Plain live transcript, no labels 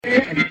Hello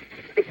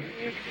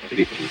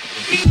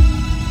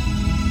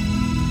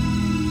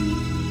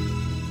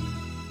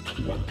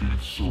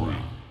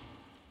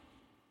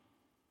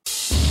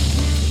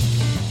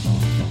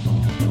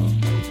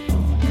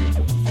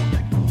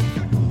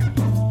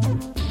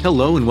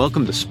and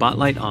welcome to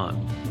Spotlight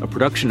On, a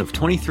production of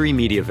 23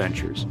 Media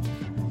Ventures.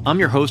 I'm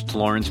your host,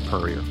 Lawrence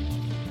Purrier.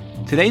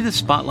 Today the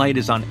spotlight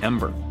is on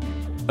EMBER,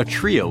 a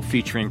trio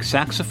featuring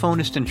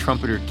saxophonist and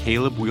trumpeter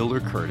Caleb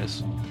Wheeler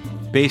Curtis,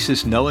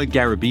 bassist Noah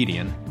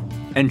Garabedian,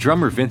 and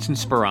drummer Vincent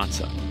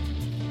Speranza.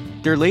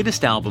 Their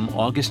latest album,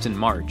 August and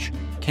March,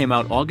 came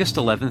out August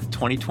 11th,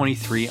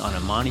 2023 on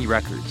Amani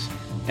Records,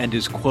 and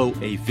is,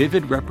 quote, a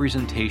vivid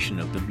representation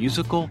of the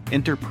musical,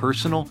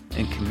 interpersonal,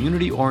 and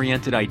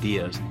community-oriented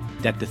ideas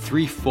that the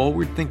three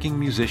forward-thinking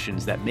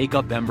musicians that make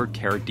up EMBER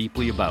care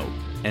deeply about,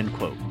 end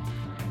quote.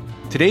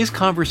 Today's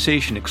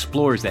conversation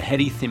explores the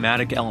heady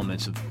thematic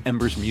elements of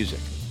EMBER's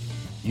music: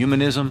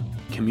 humanism,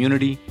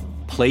 community,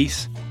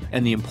 place,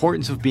 and the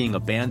importance of being a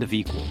band of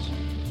equals.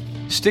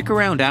 Stick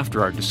around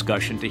after our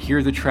discussion to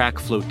hear the track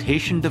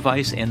Flotation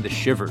Device and the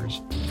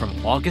Shivers from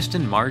August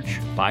and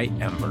March by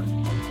EMBER.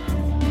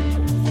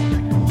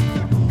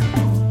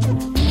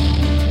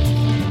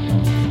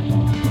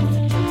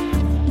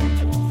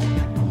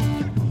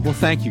 Well,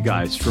 thank you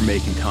guys for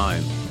making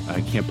time. I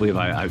can't believe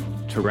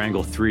to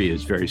wrangle three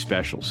is very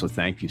special. So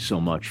thank you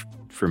so much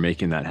for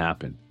making that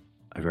happen.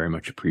 I very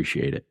much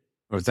appreciate it.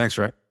 Oh, thanks,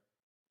 Ray.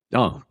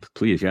 Oh,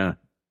 please, yeah.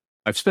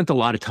 I've spent a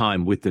lot of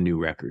time with the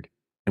new record,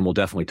 and we'll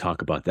definitely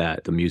talk about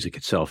that, the music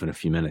itself, in a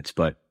few minutes.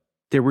 But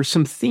there were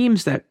some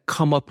themes that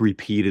come up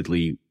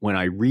repeatedly when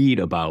I read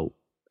about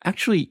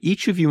actually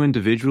each of you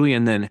individually,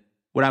 and then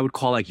what I would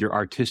call like your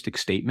artistic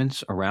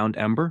statements around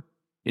EMBER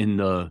in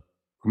the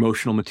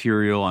promotional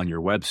material on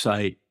your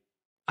website.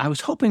 I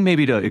was hoping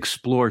maybe to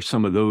explore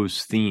some of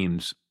those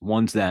themes,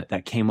 ones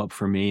that came up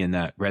for me and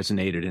that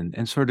resonated,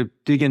 and sort of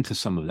dig into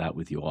some of that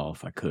with you all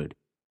if I could.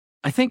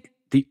 I think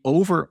the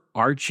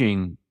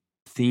overarching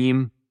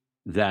theme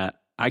that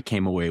I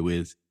came away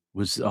with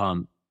was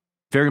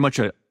very much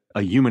a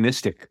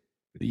humanistic.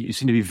 You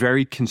seem to be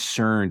very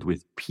concerned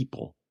with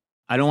people.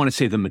 I don't want to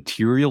say the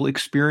material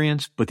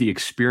experience, but the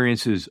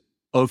experiences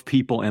of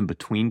people and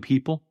between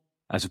people,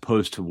 as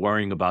opposed to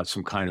worrying about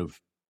some kind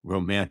of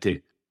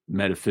romantic,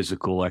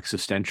 metaphysical,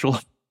 existential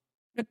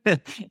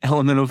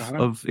element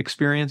of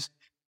experience.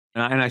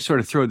 And I sort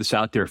of throw this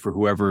out there for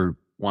whoever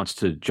wants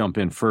to jump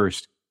in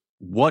first.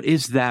 What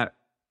is that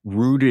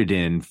rooted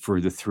in for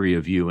the three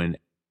of you? And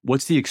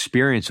what's the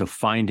experience of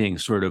finding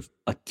sort of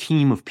a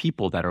team of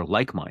people that are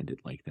like-minded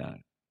like that?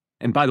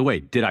 And by the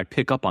way, did I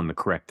pick up on the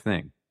correct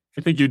thing?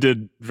 I think you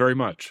did very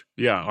much.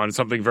 Yeah, on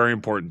something very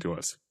important to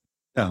us.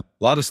 Yeah,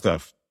 a lot of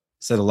stuff.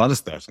 Said a lot of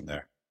stuff in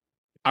there.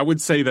 I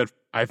would say that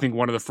I think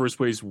one of the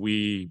first ways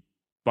we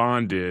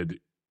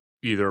bonded,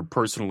 either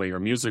personally or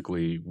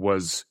musically,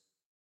 was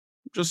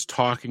just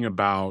talking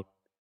about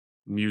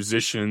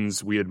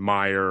musicians we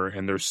admire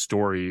and their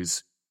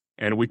stories.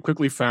 And we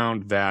quickly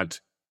found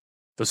that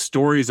the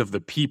stories of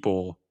the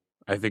people,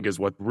 I think, is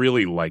what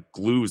really like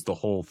glues the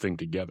whole thing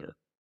together.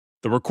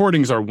 The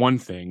recordings are one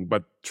thing,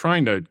 but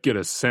trying to get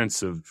a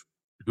sense of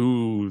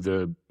who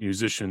the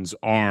musicians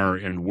are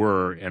and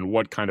were and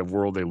what kind of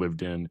world they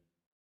lived in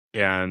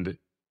and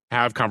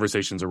have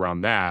conversations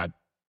around that,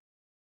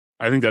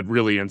 I think that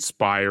really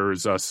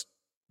inspires us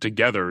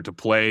together to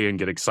play and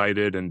get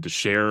excited and to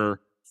share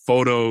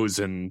photos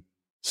and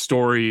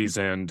stories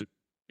and,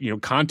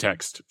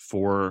 context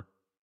for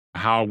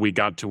how we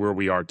got to where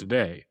we are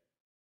today.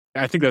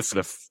 I think that's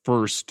the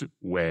first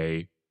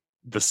way.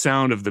 The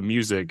sound of the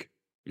music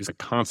is a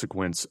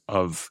consequence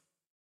of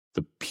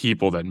the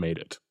people that made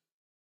it.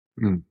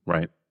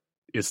 Right?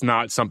 It's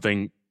not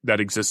something that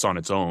exists on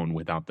its own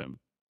without them.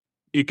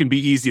 It can be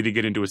easy to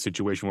get into a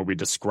situation where we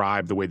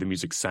describe the way the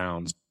music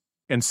sounds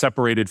and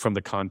separated from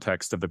the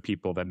context of the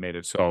people that made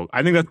it. So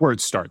I think that's where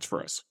it starts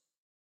for us.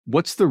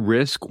 What's the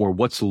risk or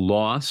what's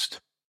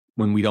lost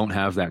when we don't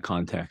have that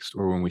context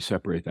or when we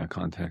separate that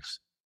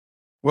context?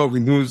 Well, we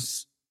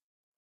lose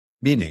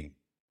meaning.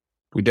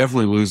 We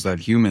definitely lose that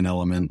human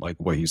element, like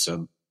what you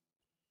said.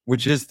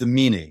 Which is the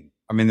meaning.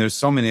 I mean, there's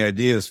so many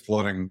ideas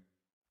floating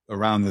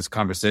around this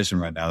conversation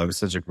right now. That was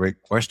such a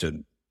great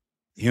question.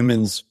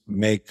 Humans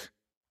make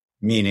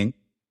meaning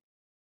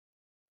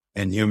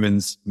and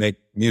humans make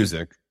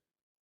music.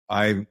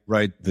 I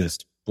write this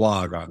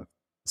blog on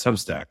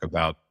Substack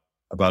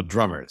about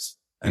drummers,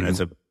 and it's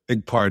a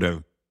big part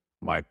of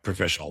my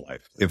professional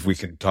life, if we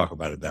can talk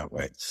about it that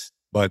way.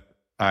 But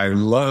I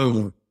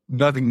love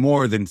nothing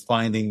more than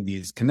finding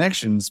these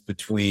connections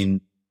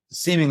between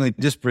seemingly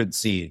disparate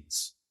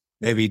scenes,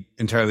 maybe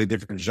entirely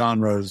different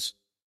genres,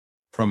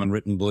 from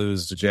unwritten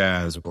blues to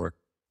jazz, or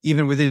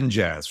even within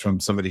jazz, from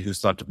somebody who's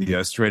thought to be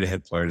a straight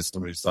ahead player to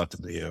somebody who's thought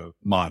to be a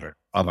modern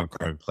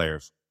avant-garde player.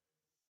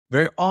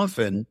 Very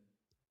often,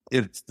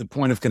 it's the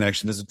point of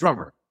connection is a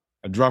drummer.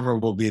 A drummer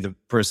will be the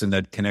person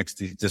that connects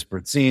these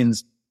disparate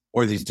scenes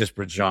or these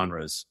disparate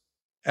genres.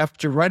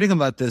 After writing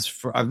about this,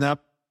 I've now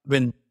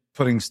been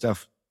putting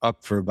stuff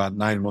up for about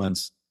 9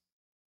 months.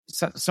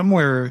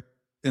 Somewhere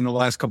in the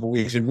last couple of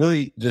weeks, and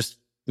really just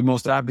the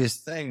most obvious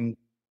thing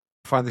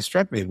finally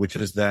struck me, which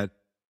is that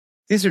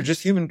these are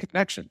just human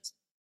connections.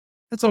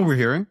 That's all we're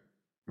hearing.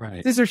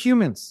 Right. These are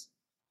humans.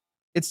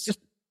 It's just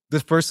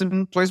this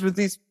person plays with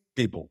these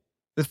people.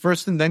 This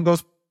person then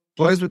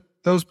plays with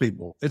those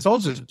people. It's all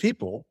just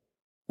people,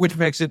 which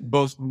makes it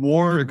both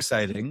more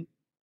exciting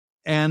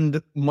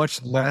and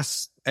much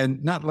less,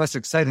 and not less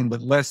exciting,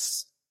 but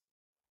less,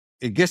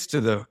 it gets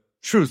to the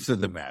truth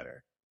of the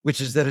matter,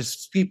 which is that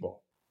it's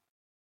people.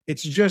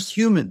 It's just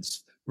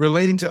humans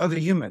relating to other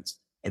humans.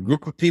 A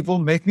group of people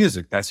make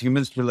music. That's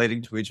humans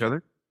relating to each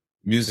other.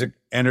 Music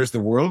enters the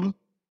world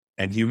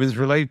and humans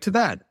relate to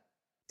that.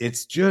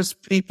 It's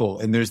just people.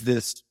 And there's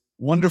this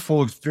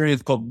wonderful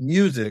experience called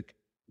music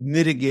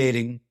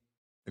mitigating,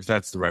 if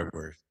that's the right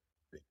word,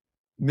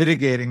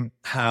 mitigating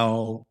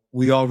how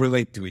we all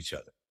relate to each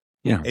other.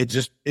 Yeah.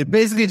 It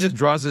basically just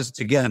draws us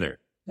together.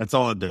 That's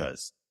all it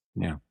does.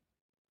 Yeah.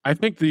 I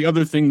think the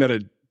other thing that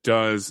it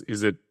does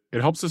is it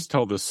helps us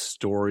tell the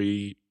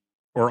story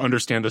or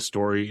understand the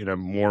story in a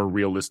more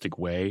realistic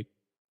way.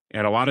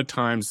 And a lot of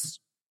times,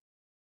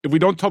 if we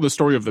don't tell the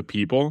story of the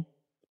people,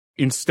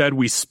 instead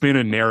we spin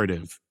a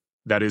narrative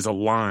that is a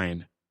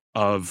line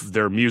of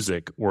their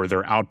music or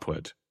their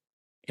output.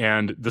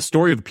 And the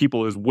story of the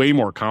people is way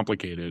more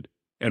complicated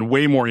and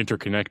way more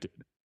interconnected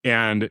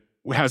and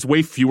has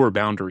way fewer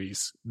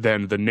boundaries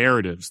than the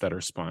narratives that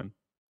are spun.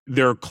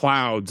 They're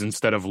clouds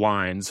instead of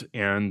lines,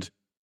 and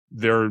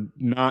they're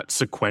not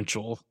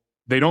sequential.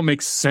 They don't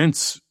make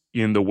sense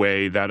in the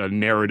way that a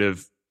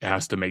narrative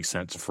has to make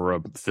sense for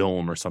a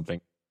film or something.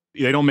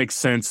 They don't make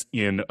sense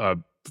in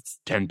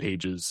 10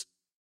 pages,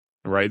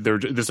 right?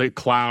 There's a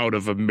cloud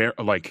of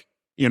like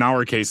in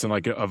our case,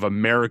 of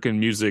American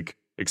music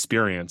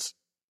experience.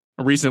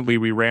 Recently,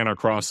 we ran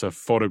across a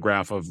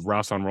photograph of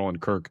Rahsaan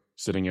Roland Kirk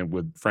sitting in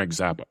with Frank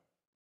Zappa.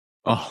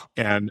 Oh,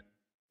 and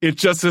it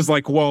just is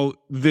like, well,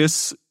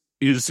 this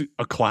is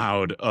a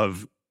cloud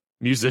of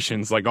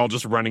musicians, like all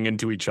just running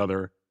into each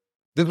other.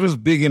 This was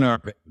big in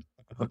our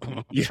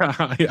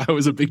yeah, it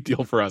was a big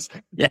deal for us.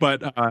 Yeah.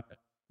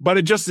 But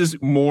it just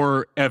is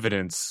more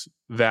evidence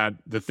that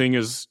the thing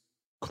is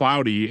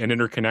cloudy and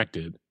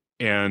interconnected,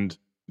 and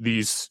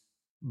these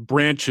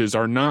branches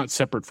are not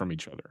separate from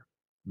each other.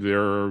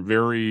 They're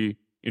very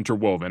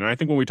interwoven. And I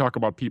think when we talk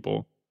about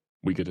people,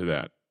 we get to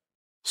that.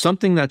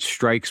 Something that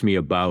strikes me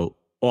about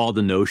all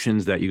the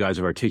notions that you guys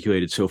have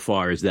articulated so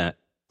far is that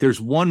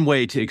there's one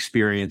way to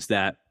experience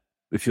that,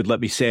 if you'd let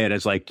me say it,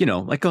 as like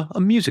a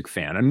music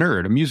fan, a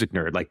music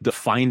nerd, like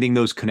finding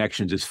those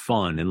connections is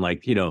fun. And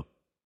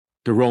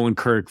the Roland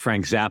Kirk,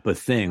 Frank Zappa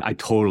thing, I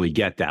totally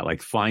get that.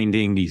 Like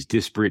finding these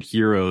disparate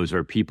heroes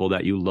or people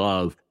that you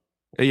love,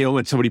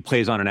 when somebody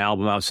plays on an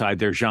album outside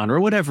their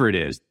genre, whatever it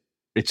is,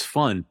 it's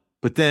fun.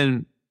 But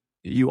then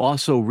you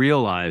also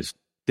realize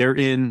they're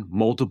in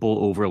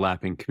multiple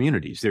overlapping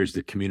communities. There's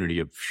the community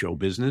of show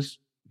business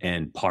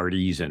and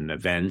parties and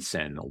events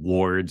and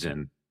awards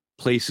and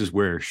places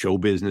where show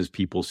business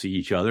people see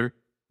each other.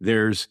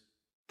 There's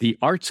the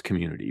arts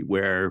community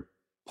where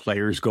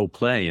players go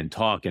play and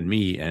talk and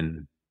meet,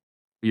 and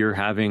you're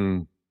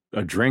having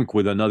a drink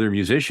with another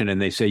musician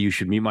and they say, you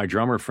should meet my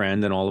drummer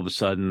friend. And all of a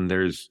sudden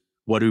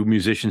what do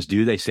musicians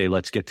do? They say,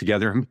 let's get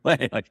together and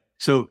play.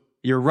 So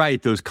you're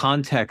right. Those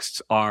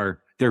contexts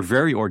they're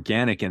very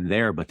organic in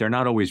there, but they're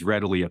not always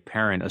readily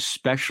apparent,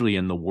 especially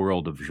in the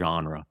world of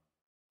genre.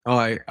 Oh,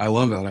 I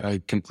love that.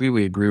 I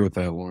completely agree with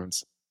that,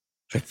 Lawrence.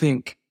 I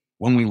think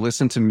when we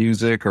listen to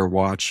music or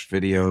watch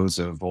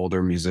videos of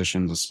older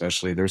musicians,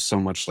 especially, there's so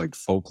much like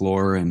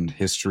folklore and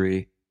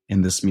history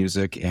in this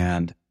music.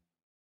 And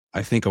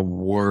I think a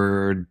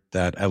word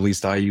that at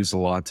least I use a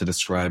lot to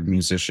describe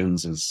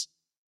musicians is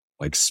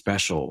like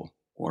special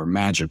or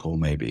magical,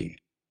 maybe.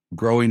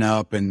 Growing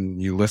up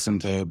and you listen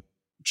to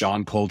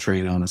John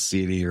Coltrane on a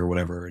CD or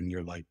whatever, and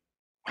you're like,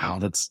 wow,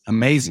 that's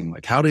amazing.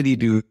 Like, how did he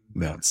do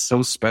that? It's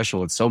so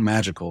special. It's so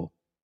magical.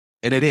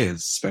 And it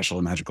is special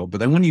and magical. But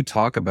then when you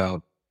talk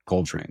about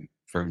Coltrane,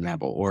 for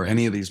example, or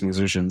any of these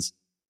musicians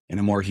in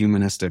a more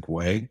humanistic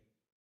way,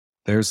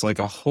 there's like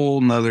a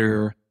whole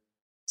nother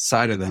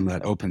side of them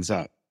that opens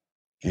up.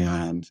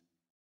 And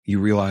you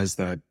realize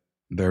that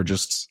they're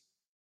just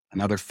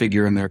another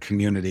figure in their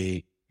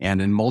community and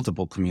in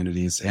multiple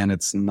communities. And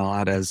it's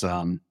not as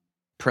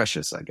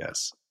precious, I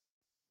guess.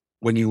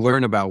 When you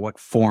learn about what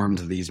formed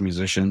these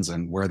musicians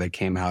and where they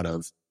came out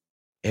of,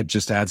 it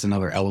just adds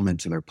another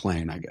element to their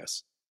playing, I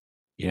guess.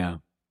 Yeah.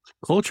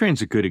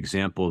 Coltrane's a good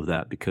example of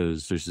that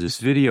because there's this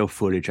video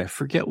footage. I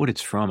forget what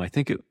it's from. I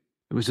think it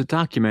was a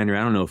documentary.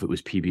 I don't know if it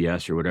was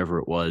PBS or whatever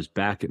it was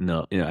back in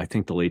I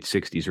think the late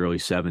 60s, early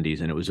 70s.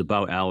 And it was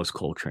about Alice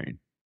Coltrane.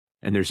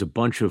 And there's a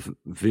bunch of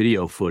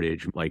video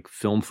footage, like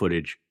film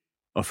footage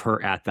of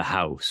her at the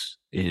house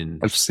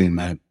I've seen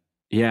that.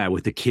 Yeah,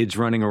 with the kids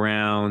running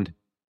around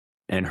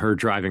and her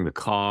driving the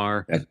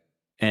car. Yeah.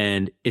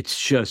 And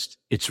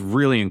it's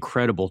really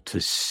incredible to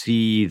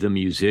see the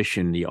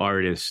musician, the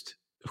artist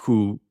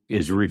who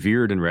is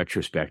revered in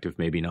retrospective,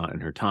 maybe not in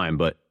her time,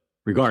 but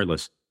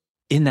regardless,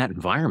 in that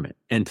environment,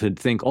 and to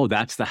think, oh,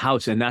 that's the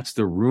house and that's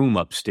the room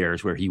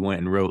upstairs where he went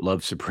and wrote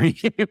Love Supreme,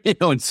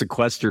 and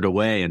sequestered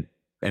away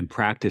and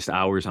practiced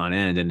hours on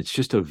end. And it's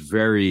just a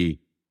very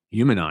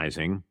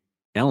humanizing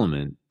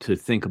element to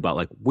think about,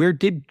 like, where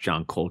did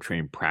John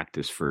Coltrane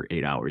practice for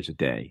 8 hours a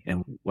day?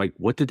 And like,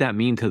 what did that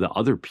mean to the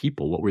other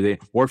people? What were they,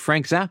 or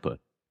Frank Zappa?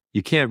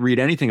 You can't read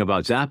anything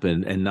about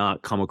Zappa and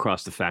not come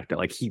across the fact that,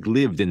 like, he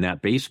lived in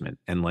that basement,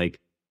 and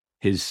like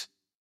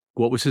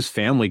what was his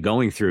family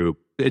going through?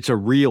 It's a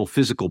real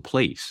physical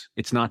place.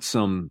 It's not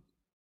some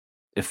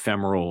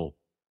ephemeral,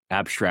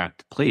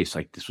 abstract place.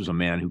 Like, this was a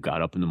man who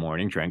got up in the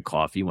morning, drank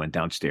coffee, went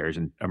downstairs,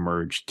 and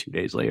emerged 2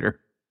 days later.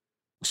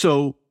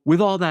 So with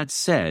all that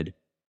said,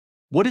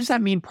 what does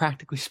that mean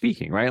practically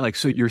speaking, right? Like,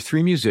 so you're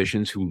three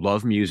musicians who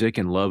love music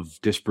and love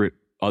disparate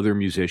other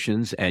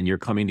musicians, and you're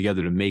coming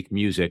together to make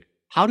music.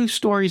 How do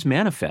stories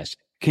manifest?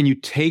 Can you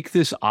take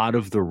this out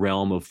of the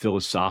realm of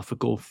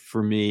philosophical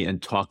for me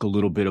and talk a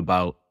little bit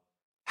about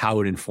how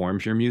it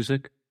informs your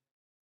music?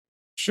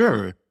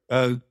 Sure.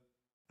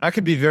 I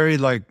could be very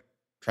like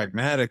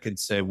pragmatic and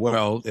say,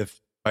 well,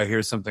 if I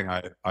hear something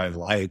I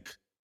like,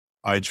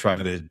 I try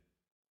to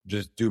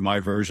just do my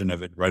version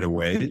of it right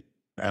away.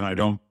 And I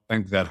don't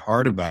think that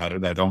hard about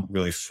it. I don't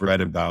really fret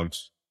about,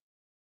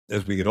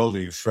 as we get older,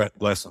 you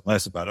fret less and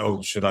less about,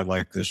 oh, should I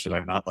like this? Should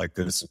I not like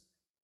this?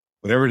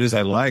 Whatever it is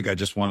I like, I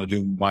just want to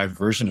do my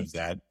version of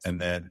that. And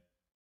then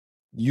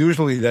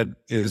usually that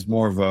is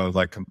more of a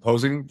like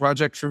composing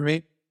project for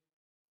me.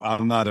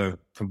 I'm not a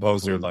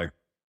composer, like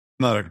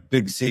not a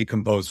big C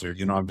composer.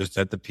 You know, I'm just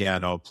at the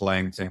piano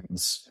playing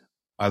things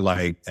I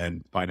like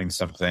and finding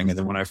something. And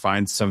then when I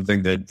find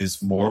something that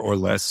is more or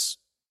less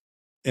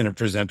in a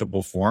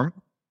presentable form,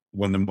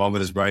 when the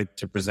moment is right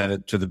to present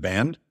it to the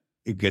band,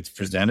 it gets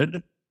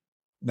presented.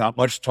 Not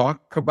much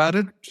talk about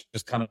it,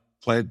 just kind of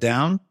play it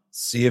down,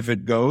 see if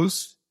it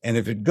goes. And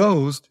if it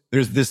goes,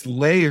 there's this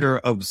layer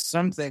of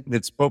something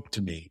that spoke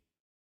to me.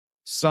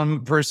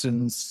 Some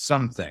person,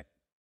 something,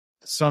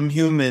 some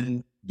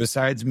human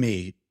besides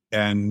me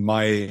and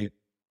my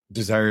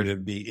desire to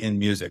be in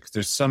music.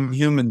 There's some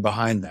human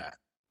behind that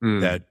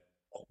that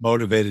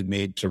motivated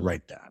me to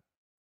write that.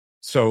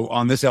 So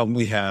on this album,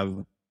 we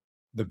have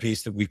the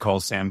piece that we call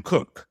Sam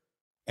Cooke.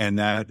 And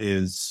that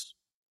is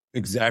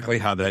exactly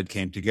how that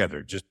came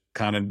together. Just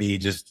kind of me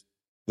just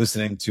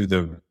listening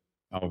to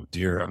oh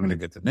dear, I'm going to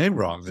get the name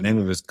wrong. The name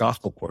of his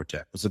gospel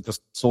quartet. Was it the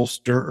Soul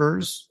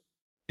Stirrers?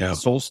 Yeah.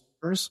 Soul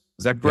Stirrers?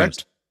 Is that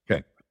correct? Yes.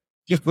 Okay.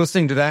 Just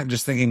listening to that and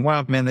just thinking,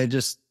 wow, man, they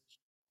just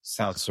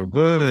sound so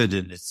good.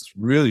 And it's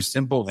really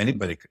simple.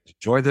 Anybody could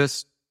enjoy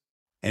this.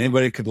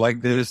 Anybody could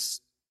like this.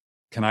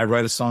 Can I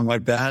write a song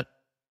like that?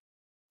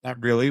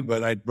 Not really,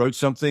 but I wrote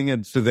something,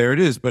 and so there it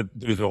is. But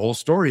the whole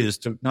story is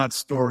to not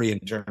story in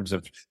terms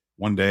of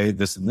one day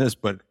this and this,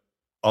 but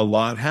a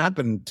lot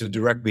happened to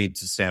direct me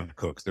to Sam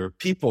Cooke. There are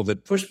people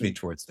that pushed me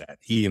towards that.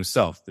 He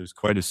himself, there's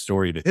quite a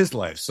story to his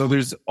life. So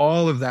there's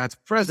all of that's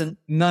present.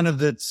 None of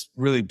that's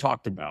really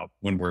talked about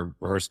when we're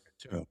rehearsing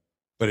too,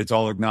 but it's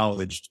all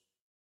acknowledged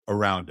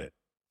around it.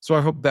 So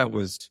I hope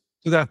that's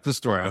the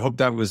story. I hope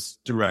that was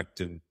direct.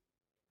 And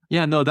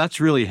yeah, no, that's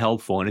really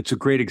helpful. And it's a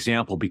great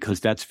example because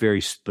that's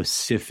very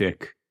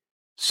specific.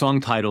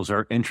 Song titles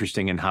are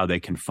interesting in how they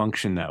can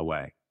function that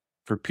way.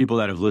 For people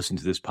that have listened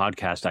to this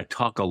podcast, I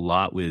talk a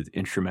lot with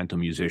instrumental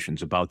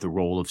musicians about the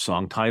role of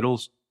song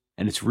titles.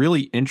 And it's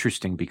really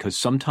interesting because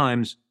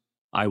sometimes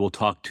I will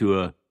talk to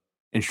a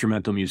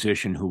instrumental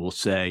musician who will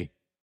say,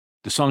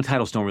 the song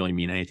titles don't really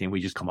mean anything. We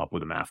just come up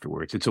with them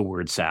afterwards. It's a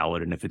word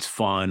salad. And if it's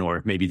fun,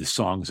 or maybe the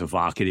song's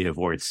evocative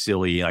or it's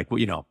silly, like, well,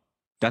 you know,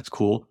 that's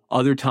cool.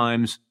 Other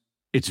times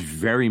it's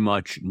very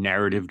much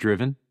narrative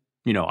driven.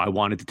 You know, I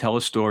wanted to tell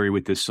a story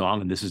with this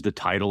song, and this is the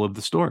title of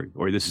the story,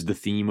 or this is the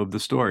theme of the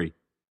story.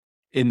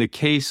 In the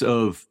case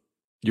of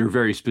your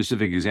very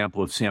specific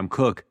example of Sam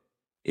Cooke,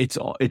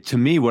 to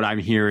me, what I'm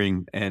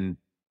hearing, and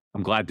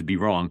I'm glad to be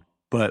wrong,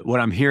 but what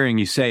I'm hearing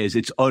you say is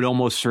it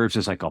almost serves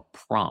as like a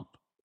prompt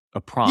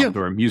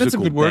or a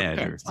musical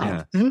bed.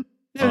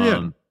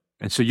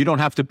 And so you don't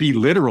have to be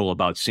literal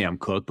about Sam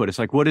Cooke, but it's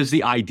like, what does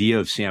the idea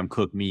of Sam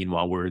Cooke mean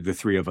while the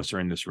three of us are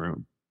in this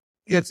room?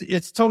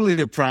 It's totally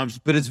the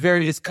prompt, but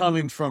it's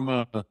coming from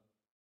a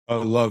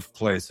love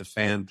place, a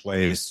fan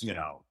place, you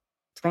know.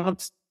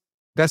 Prompts,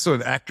 that's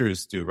what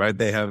actors do, right?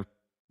 They have,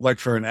 like,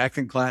 for an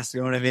acting class, you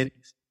know what I mean?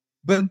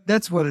 But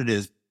that's what it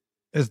is.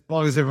 As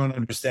long as everyone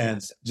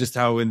understands just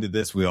how into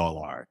this we all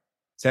are.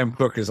 Sam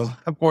Cooke is a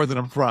lot more than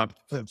a prompt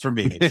for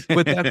me,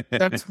 but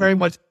that is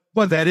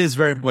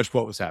very much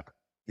what was happening.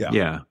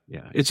 Yeah.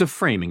 It's a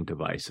framing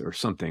device or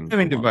something.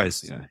 Framing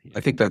device. Yeah. I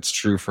think that's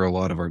true for a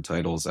lot of our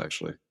titles,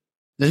 actually.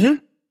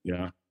 Mm-hmm.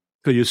 Yeah.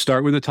 Could you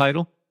start with a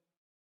title?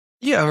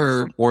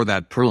 Yeah, or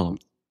that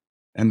prompt.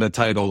 And the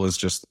title is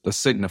just the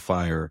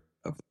signifier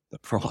of the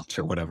prompt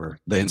or whatever,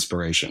 the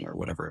inspiration or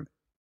whatever.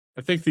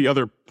 I think the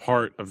other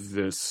part of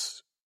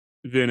this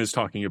then is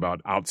talking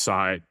about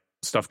outside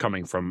stuff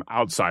coming from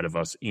outside of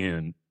us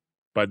in,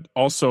 but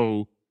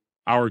also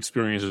our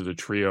experience as a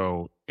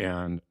trio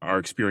and our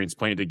experience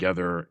playing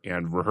together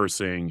and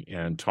rehearsing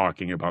and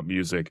talking about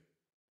music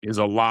is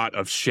a lot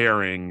of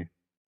sharing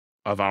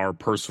of our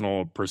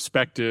personal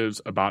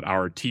perspectives about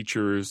our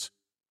teachers,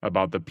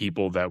 about the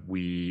people that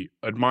we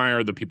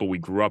admire, the people we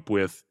grew up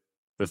with,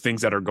 the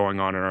things that are going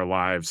on in our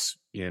lives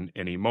in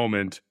any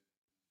moment.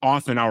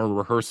 Often our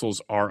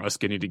rehearsals are us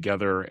getting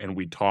together and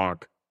we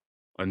talk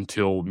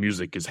until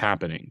music is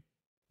happening.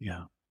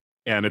 Yeah.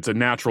 And it's a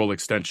natural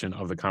extension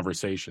of the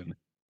conversation.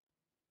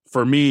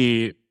 For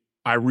me,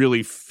 I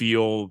really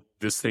feel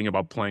this thing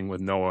about playing with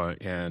Noah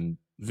and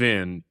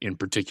Vin in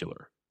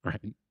particular,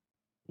 right?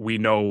 We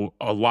know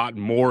a lot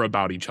more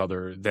about each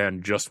other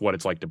than just what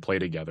it's like to play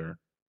together.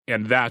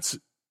 And that's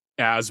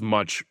as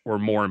much or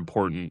more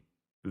important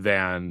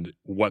than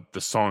what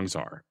the songs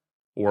are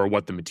or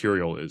what the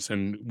material is.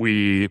 And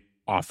we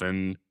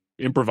often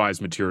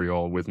improvise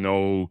material with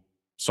no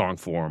song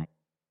form.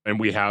 And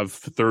we have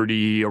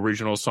 30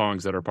 original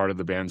songs that are part of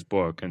the band's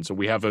book. And so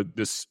we have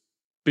this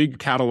big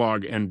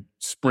catalog and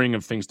spring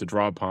of things to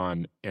draw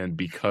upon. And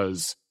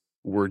because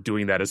we're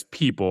doing that as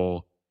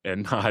people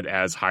and not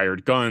as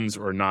hired guns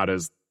or not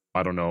as,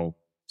 I don't know,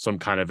 some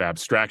kind of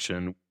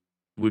abstraction,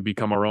 we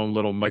become our own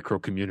little micro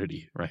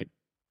community, right?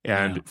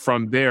 And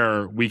from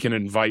there, we can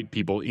invite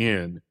people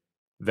in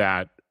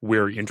that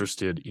we're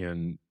interested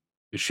in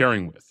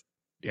sharing with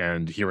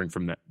and hearing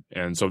from them.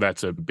 And so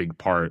that's a big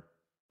part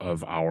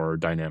of our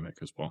dynamic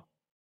as well.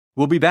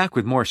 We'll be back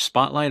with more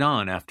Spotlight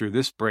On after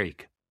this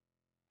break.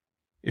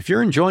 If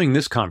you're enjoying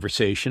this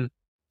conversation,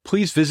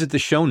 please visit the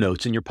show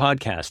notes in your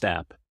podcast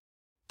app.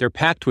 They're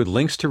packed with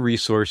links to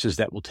resources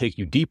that will take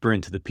you deeper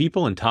into the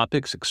people and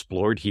topics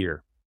explored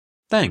here.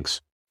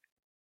 Thanks.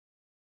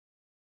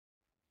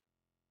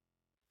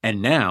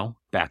 And now,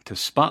 back to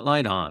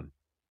Spotlight On.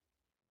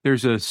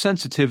 There's a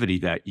sensitivity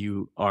that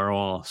you are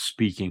all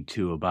speaking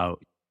to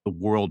about the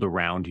world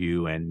around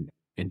you and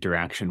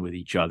interaction with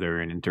each other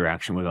and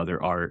interaction with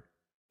other art.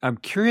 I'm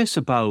curious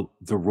about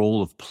the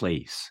role of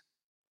place.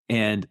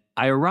 And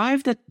I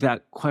arrived at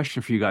that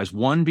question for you guys,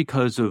 one,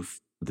 because of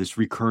this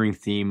recurring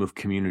theme of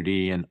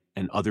community and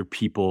other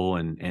people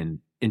and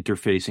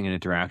interfacing and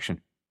interaction,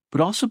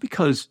 but also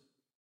because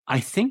I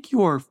think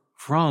you're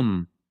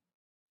from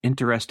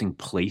interesting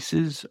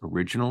places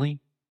originally.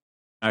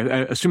 I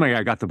assume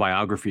I got the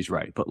biographies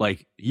right, but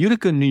like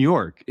Utica, New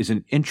York is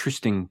an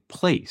interesting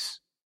place.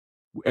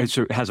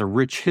 It has a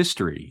rich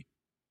history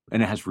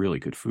and it has really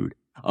good food.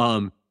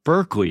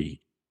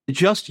 Berkeley,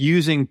 just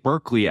using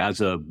Berkeley as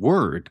a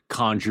word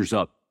conjures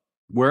up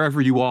wherever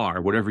you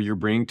are, whatever you're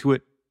bringing to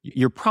it.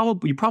 You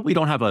probably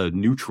don't have a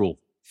neutral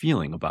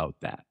feeling about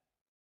that.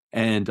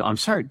 And I'm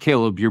sorry,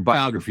 Caleb, your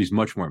biography is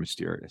much more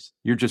mysterious.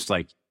 You're just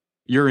like,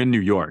 you're in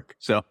New York.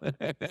 So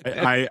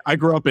I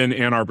grew up in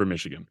Ann Arbor,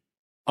 Michigan.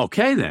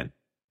 Okay, then.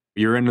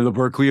 You're into the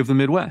Berkeley of the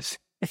Midwest.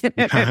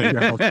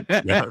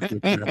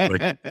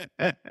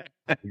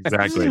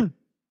 Exactly.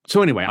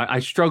 So anyway, I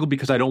struggle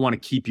because I don't want to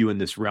keep you in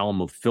this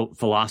realm of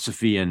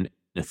philosophy and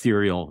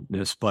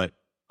etherealness, but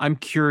I'm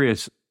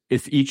curious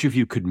if each of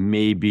you could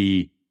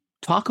maybe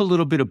talk a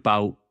little bit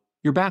about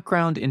your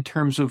background in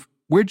terms of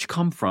where'd you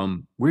come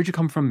from? Where'd you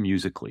come from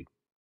musically?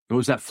 What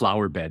was that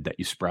flower bed that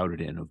you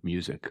sprouted in of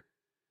music?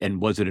 And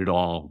was it at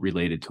all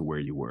related to where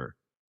you were?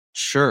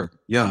 Sure.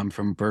 Yeah, I'm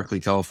from Berkeley,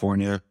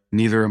 California.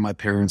 Neither of my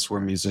parents were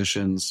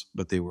musicians,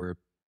 but they were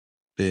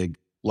big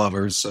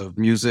lovers of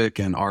music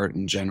and art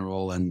in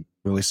general and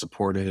really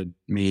supported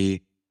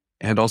me.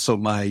 And also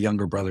my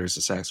younger brother is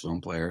a saxophone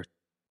player.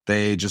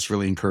 They just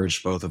really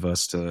encouraged both of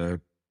us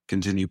to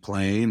continue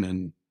playing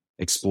and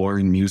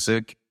exploring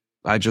music.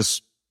 I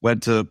just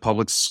went to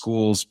public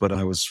schools, but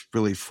I was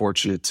really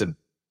fortunate to,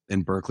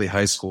 in Berkeley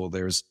High School,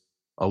 there's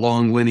a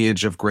long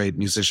lineage of great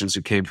musicians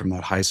who came from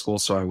that high school.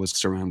 So I was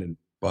surrounded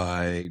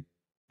by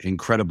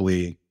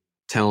incredibly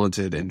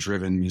talented and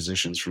driven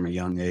musicians from a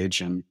young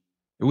age. And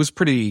it was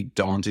pretty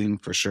daunting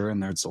for sure.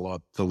 And there's a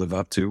lot to live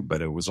up to,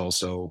 but it was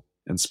also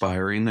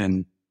inspiring.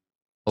 And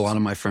a lot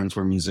of my friends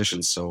were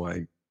musicians. So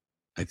I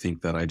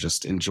think that I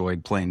just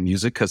enjoyed playing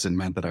music because it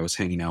meant that I was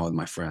hanging out with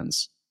my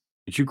friends.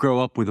 Did you grow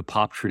up with a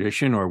pop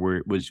tradition or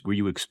were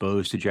you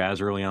exposed to jazz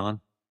early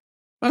on?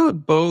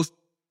 Both.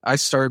 I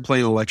started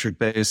playing electric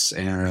bass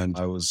and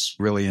I was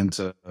really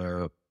into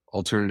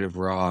alternative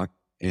rock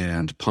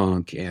and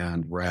punk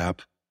and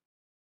rap.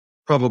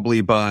 Probably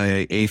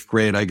by 8th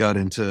grade, I got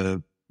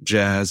into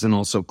jazz and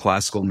also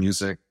classical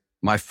music.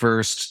 My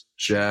first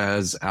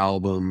jazz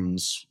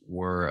albums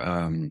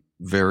were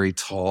Very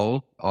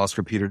Tall,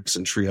 Oscar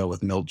Peterson Trio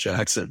with Milt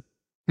Jackson,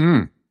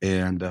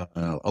 and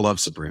A Love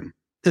Supreme,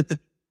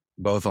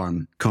 both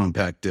on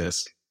compact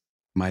disc.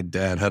 My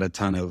dad had a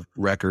ton of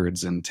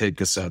records and tape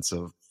cassettes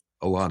of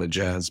a lot of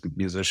jazz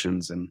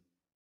musicians, and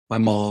my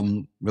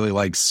mom really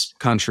likes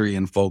country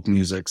and folk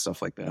music,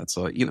 stuff like that.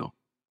 So,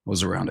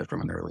 was around it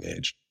from an early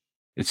age.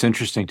 It's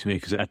interesting to me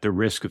because at the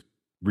risk of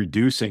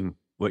reducing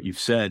what you've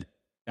said,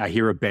 I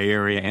hear a Bay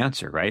Area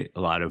answer, right? A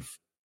lot of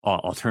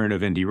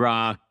alternative indie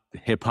rock,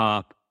 hip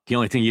hop. The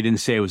only thing you didn't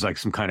say was like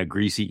some kind of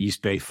greasy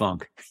East Bay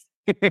funk.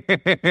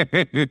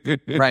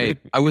 Right.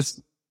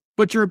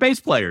 But you're a bass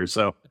player,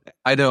 so.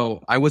 I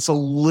know I was a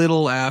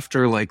little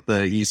after like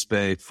the East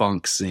Bay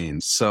funk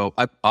scene. So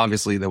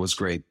obviously there was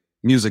great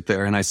music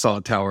there and I saw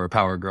Tower of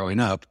Power growing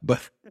up,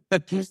 but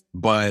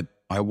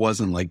I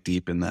wasn't like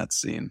deep in that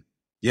scene.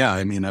 Yeah.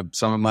 I mean,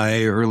 some of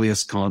my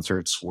earliest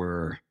concerts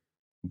were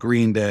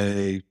Green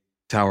Day,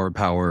 Tower of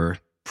Power,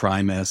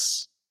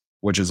 Primus,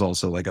 which is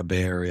also like a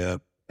Bay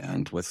Area,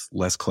 and with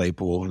Les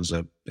Claypool, who's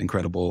an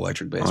incredible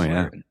electric bass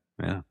player.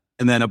 Yeah.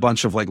 And then a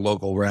bunch of like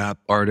local rap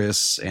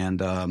artists, and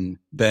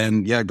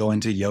then going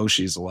to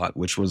Yoshi's a lot,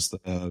 which was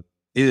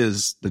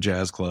is the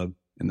jazz club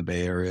in the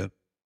Bay Area.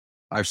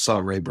 I saw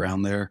Ray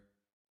Brown there.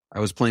 I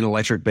was playing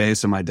electric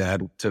bass, and my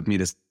dad took me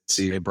to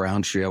see a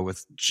Brown trio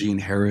with Gene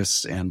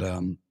Harris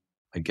and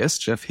I guess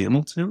Jeff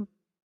Hamilton.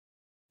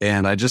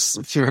 And I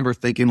just remember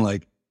thinking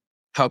like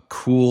how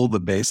cool the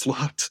bass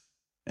looked,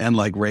 and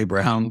like Ray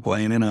Brown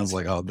playing it. I was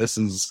like, oh, this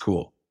is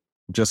cool.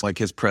 Just like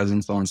his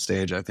presence on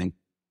stage, I think,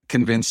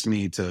 convinced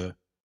me to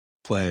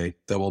play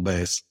double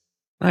bass.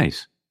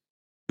 Nice.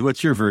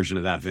 What's your version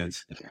of that,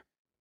 Vince?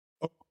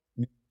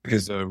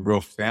 It's a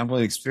real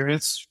family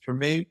experience for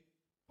me.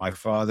 My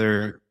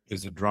father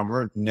is a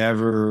drummer,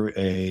 never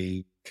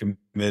a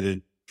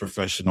committed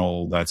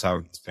professional. That's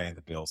how he's paying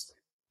the bills.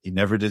 He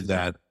never did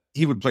that.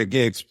 He would play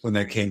gigs when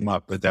that came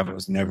up, but that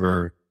was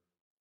never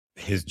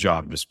his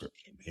job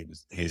description.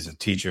 He's a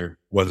teacher,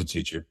 was a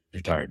teacher,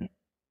 retired.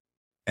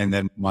 And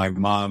then my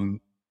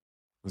mom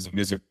was a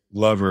music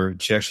lover.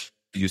 She actually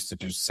used to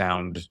do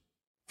sound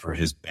for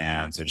his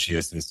bands, and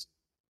she's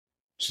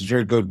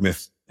very good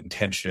with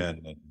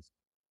intention and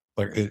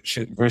like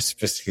she had a very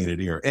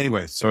sophisticated ear.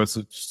 Anyway, so it's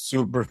a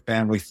super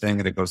family thing,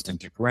 and it goes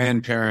into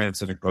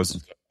grandparents, and it goes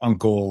into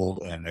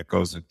uncle, and it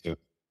goes into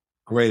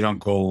great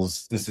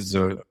uncles. This is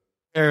a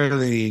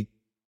fairly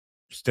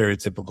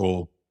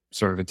stereotypical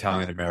sort of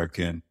Italian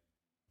American.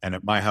 And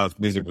at my house,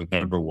 music was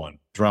number one.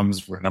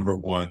 Drums were number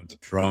one. The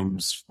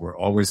drums were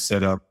always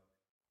set up.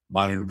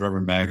 Modern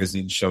Drummer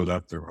magazine showed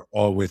up. There were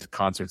always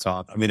concerts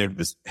on. I mean, it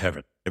was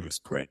heaven. It was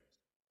great.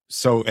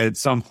 So at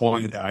some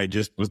point, I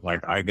just was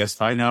like, I guess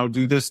I now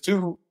do this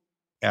too.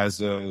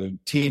 As a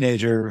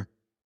teenager,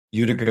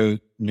 Utica,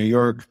 New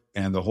York,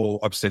 and the whole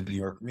upstate New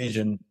York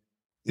region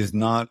is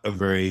not a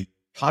very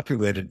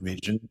populated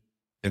region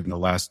in the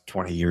last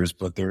 20 years,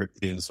 but there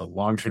is a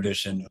long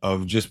tradition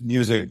of just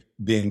music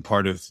being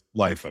part of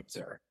life up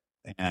there.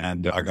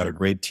 And I got a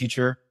great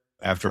teacher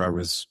after I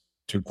was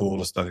too cool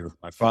to study with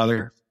my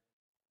father.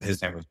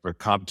 His name was Rick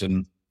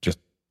Compton. Just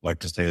like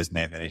to say his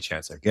name any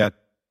chance I get.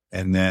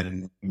 And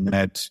then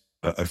met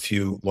a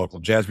few local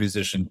jazz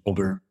musicians,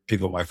 older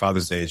people my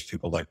father's age,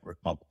 people like Rick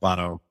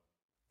Malpano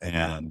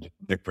and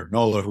Nick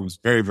Bernola, who was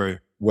very, very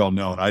well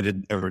known. I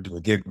didn't ever do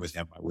a gig with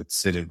him. I would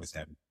sit in with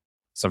him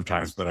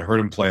sometimes, but I heard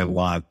him play a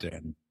lot,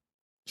 and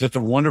just a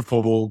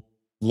wonderful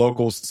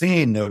local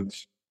scene of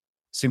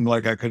seemed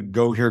like I could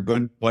go hear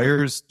good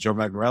players. Joe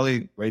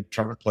Magarelli, great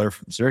trumpet player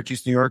from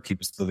Syracuse, New York. He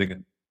was living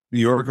in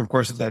New York, of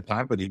course, at that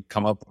time, but he'd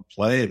come up and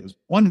play. It was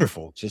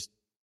wonderful. Just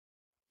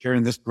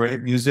hearing this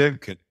great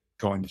music and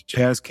going to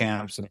jazz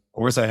camps. And of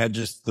course, I had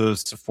just the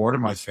support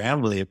of my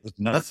family. It was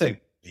nothing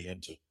to be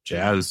into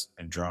jazz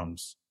and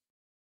drums.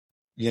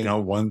 You know,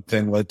 one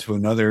thing led to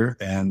another,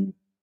 and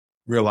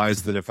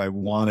realized that if I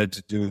wanted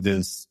to do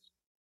this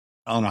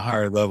on a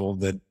higher level,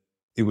 that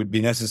it would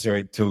be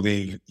necessary to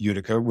leave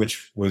Utica,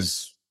 which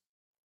was,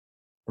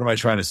 what am I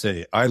trying to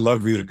say? I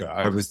love Utica.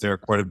 I was there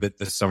quite a bit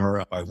this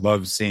summer. I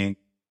love seeing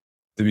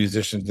the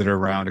musicians that are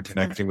around and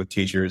connecting with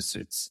teachers.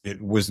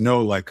 It was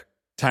no like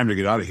time to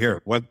get out of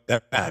here. What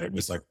that bad? It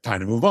was like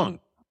time to move on.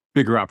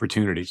 Bigger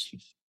opportunities.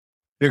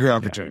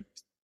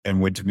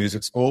 And went to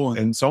music school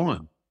and so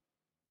on.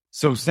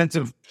 So sense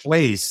of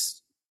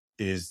place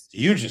is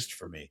hugest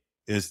for me.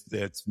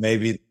 It's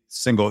maybe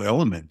single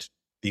element,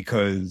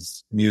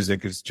 because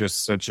music is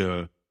just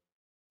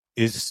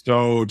is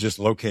so just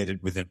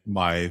located within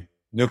my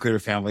nuclear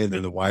family and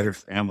then the wider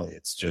family.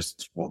 It's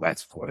just, well,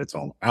 that's what it's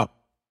all about.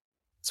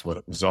 That's what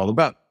it was all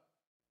about.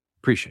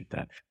 Appreciate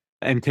that.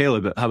 And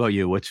Taylor, how about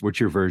you? What's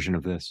your version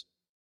of this?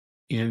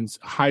 In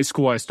high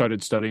school, I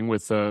started studying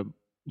with a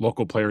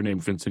local player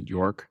named Vincent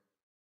York,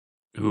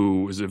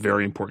 who was a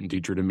very important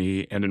teacher to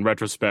me. And in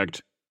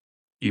retrospect,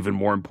 even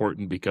more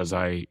important, because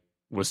I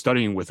was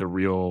studying with a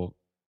real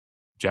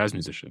jazz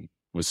musician,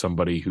 with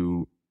somebody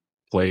who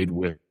played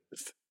with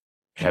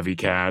heavy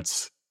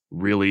cats,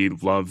 really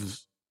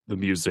loves the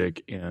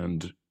music,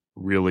 and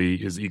really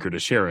is eager to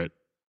share it.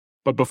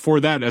 But before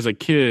that, as a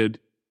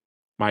kid,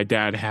 my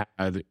dad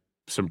had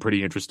some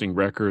pretty interesting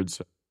records,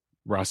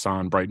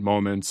 Rahsaan Bright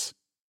Moments,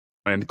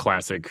 and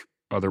classic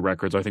other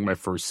records. I think my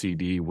first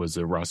CD was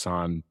a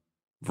Rahsaan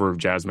Verve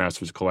Jazz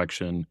Masters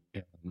collection,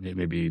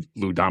 maybe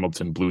Lou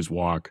Donaldson Blues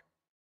Walk.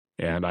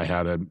 And I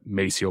had a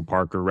Maceo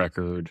Parker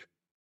record,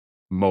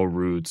 Mo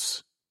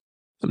Roots.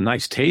 Some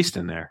nice taste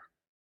in there.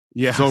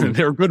 Yeah, so,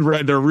 they're good.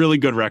 They're really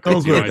good records.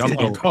 Oh, good.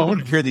 I want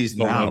to hear these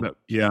now.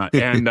 Yeah,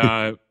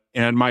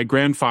 and my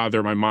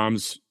grandfather, my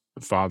mom's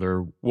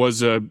father,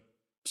 was a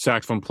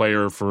saxophone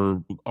player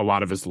for a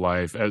lot of his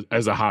life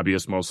as a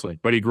hobbyist mostly.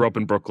 But he grew up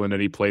in Brooklyn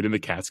and he played in the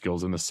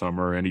Catskills in the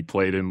summer and he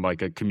played in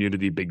like a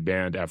community big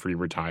band after he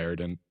retired.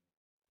 And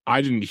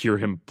I didn't hear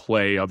him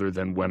play other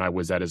than when I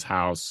was at his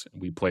house.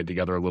 We played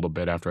together a little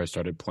bit after I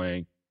started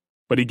playing.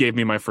 But he gave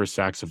me my first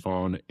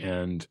saxophone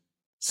and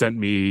sent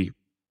me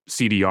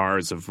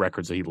CDRs of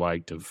records that he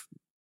liked of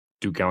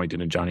Duke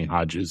Ellington and Johnny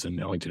Hodges and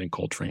Ellington and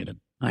Coltrane. And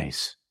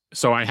Nice.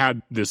 so I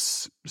had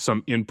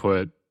some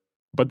input.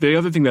 But the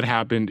other thing that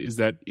happened is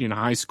that in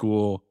high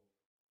school,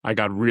 I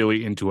got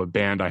really into a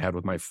band I had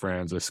with my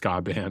friends, a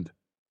ska band.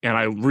 And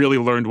I really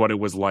learned what it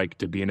was like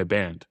to be in a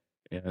band.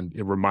 And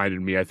it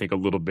reminded me, I think, a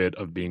little bit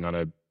of being on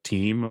a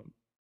team.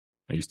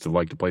 I used to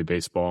like to play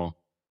baseball,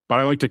 but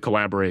I like to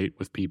collaborate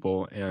with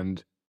people.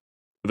 And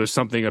there's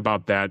something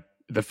about that,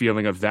 the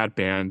feeling of that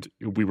band.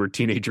 We were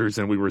teenagers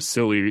and we were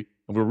silly,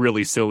 and we were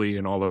really silly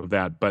and all of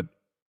that. But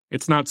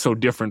it's not so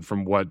different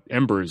from what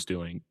EMBER is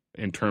doing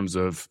in terms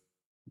of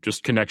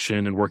just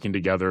connection and working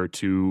together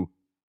to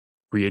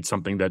create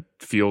something that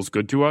feels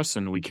good to us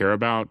and we care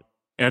about.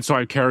 And so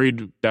I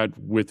carried that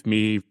with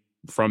me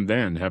from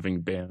then,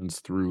 having bands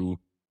through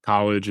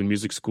college and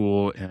music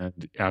school.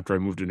 And after I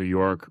moved to New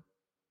York,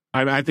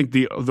 I think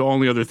the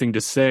only other thing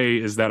to say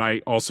is that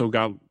I also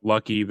got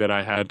lucky that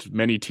I had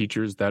many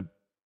teachers that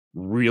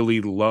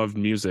really loved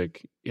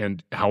music.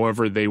 And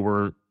however they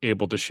were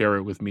able to share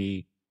it with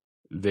me,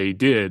 they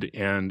did.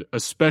 And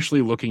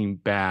especially looking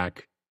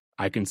back,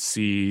 I can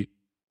see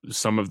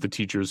some of the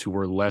teachers who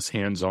were less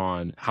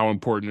hands-on, how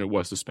important it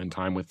was to spend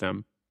time with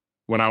them.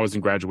 When I was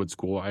in graduate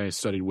school, I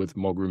studied with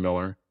Mulgrew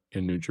Miller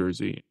in New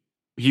Jersey.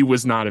 He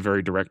was not a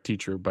very direct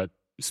teacher, but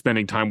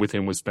spending time with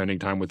him was spending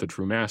time with a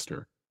true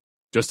master,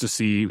 just to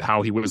see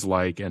how he was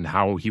like and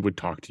how he would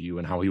talk to you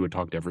and how he would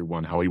talk to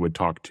everyone, how he would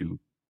talk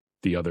to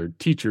the other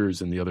teachers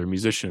and the other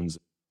musicians.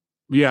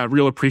 Yeah,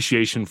 real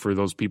appreciation for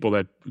those people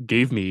that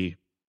gave me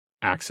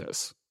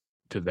access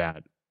to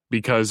that,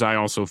 because I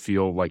also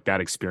feel like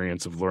that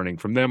experience of learning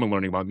from them and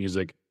learning about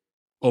music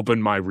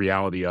opened my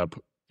reality up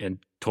and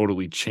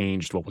totally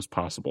changed what was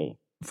possible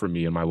for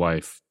me in my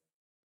life.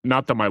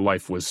 Not that my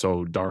life was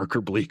so dark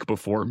or bleak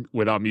before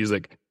without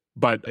music,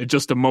 but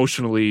just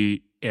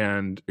emotionally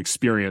and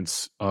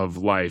experience of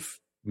life,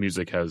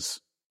 music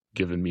has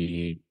given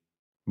me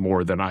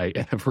more than I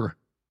ever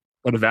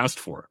would have asked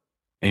for.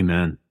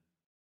 Amen.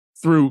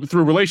 Through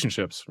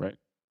relationships, right?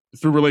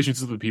 Through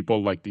relationships with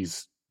people like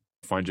these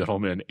fine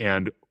gentlemen,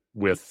 and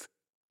with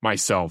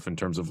myself in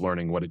terms of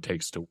learning what it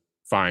takes to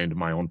find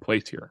my own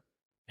place here.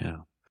 Yeah.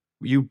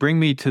 You bring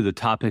me to the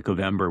topic of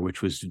EMBER,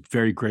 which was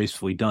very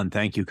gracefully done.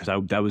 Thank you, because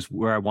that was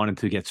where I wanted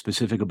to get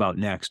specific about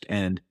next.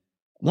 And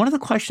one of the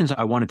questions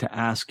I wanted to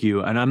ask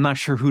you, and I'm not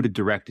sure who to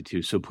direct it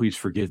to, so please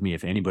forgive me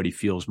if anybody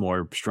feels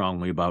more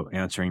strongly about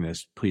answering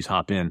this, please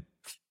hop in.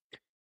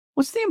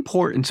 What's the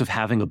importance of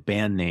having a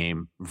band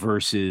name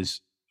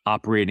versus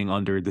operating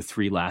under the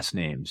three last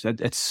names?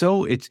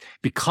 It's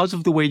because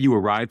of the way you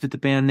arrived at the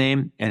band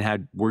name and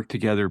had worked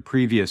together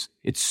previous,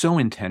 it's so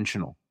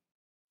intentional,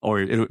 or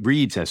it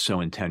reads as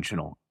so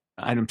intentional.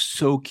 I'm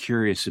so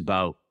curious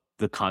about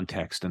the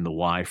context and the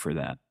why for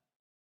that.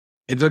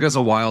 It took us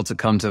a while to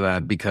come to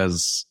that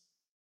because,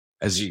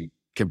 as you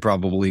can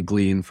probably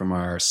glean from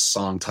our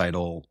song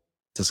title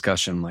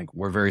discussion, like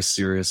we're very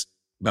serious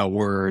about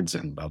words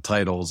and about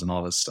titles and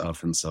all this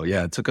stuff. And so,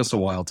 yeah, it took us a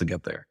while to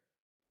get there.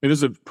 It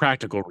is a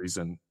practical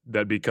reason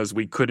that because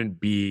we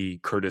couldn't be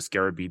Curtis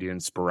Garabedian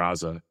and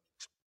Speraza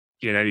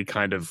in any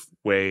kind of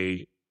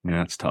way.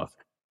 Yeah, it's tough.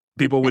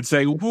 People would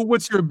say, well,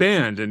 what's your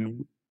band?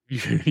 And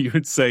you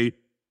would say,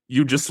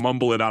 you just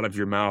mumble it out of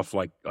your mouth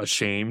like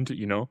ashamed,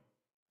 you know?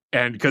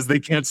 And because they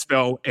can't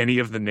spell any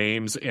of the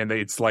names and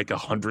it's like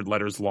 100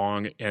 letters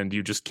long and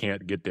you just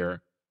can't get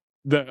there.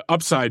 The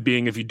upside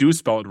being if you do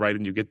spell it right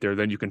and you get there,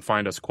 then you can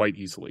find us quite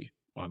easily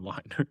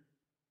online.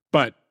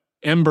 But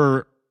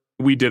EMBER,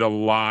 we did a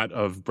lot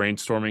of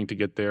brainstorming to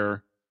get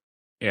there,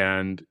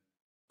 and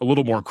a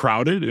little more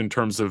crowded in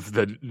terms of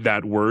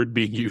that word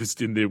being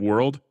used in the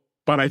world.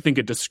 But I think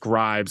it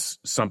describes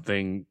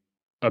something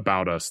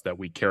about us that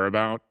we care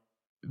about,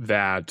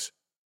 that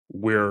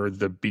we're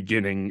the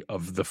beginning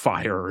of the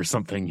fire or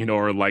something, you know,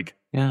 or like,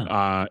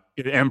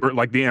 EMBER,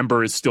 like the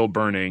ember is still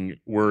burning.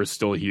 We're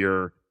still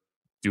here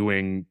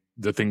doing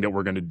the thing that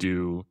we're going to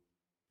do.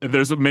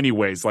 There's many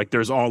ways, like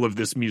there's all of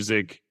this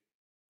music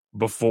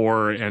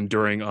before and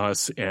during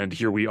us, and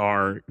here we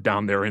are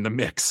down there in the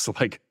mix,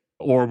 like,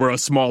 or we're a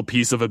small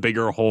piece of a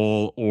bigger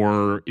whole,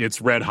 or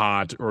it's red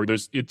hot, or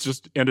it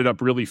just ended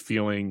up really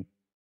feeling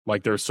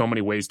like there's so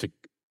many ways to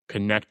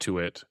connect to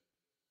it.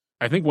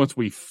 I think once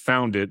we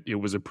found it, it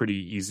was a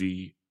pretty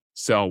easy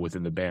sell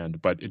within the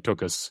band, but it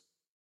took us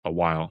a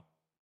while.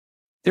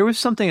 There was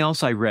something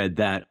else I read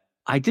that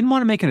I didn't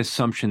want to make an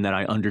assumption that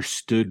I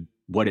understood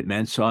what it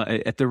meant. So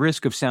at the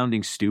risk of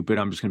sounding stupid,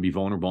 I'm just going to be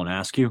vulnerable and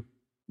ask you,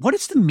 what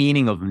is the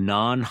meaning of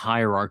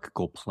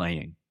non-hierarchical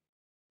playing?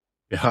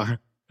 Yeah,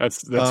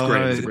 that's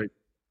great. It's great.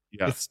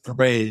 Yeah, it's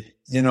great.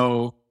 You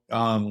know,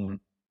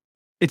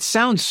 it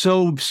sounds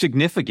so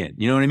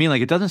significant. You know what I mean?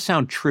 Like it doesn't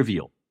sound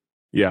trivial.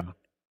 Yeah.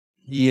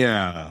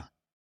 Yeah.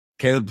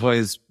 Caleb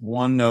plays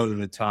one note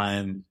at a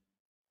time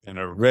in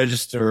a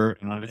register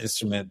and on an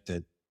instrument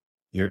that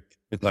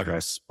it's like a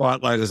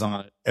spotlight is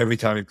on it every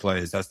time he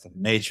plays. That's the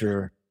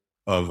nature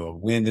of a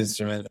wind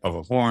instrument, of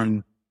a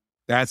horn.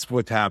 That's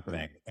what's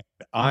happening.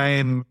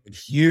 I'm a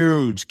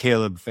huge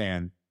Caleb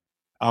fan.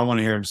 I want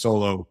to hear him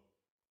solo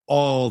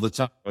all the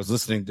time. I was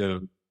listening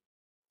to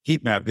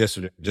Heat Map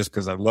yesterday just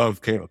because I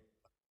love Caleb.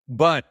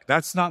 But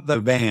that's not the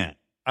band.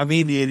 I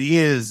mean, it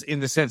is in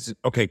the sense that,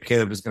 okay,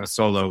 Caleb is going to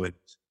solo it.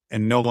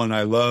 And Noah and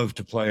I love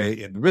to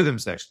play in the rhythm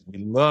section. We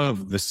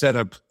love the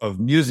setup of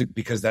music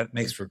because that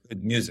makes for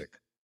good music.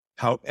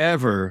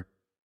 However,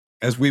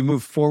 as we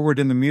move forward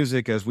in the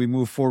music, as we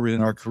move forward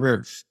in our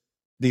careers,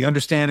 the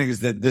understanding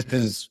is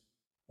that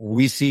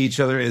we see each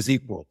other as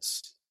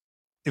equals.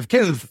 If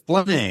Caleb's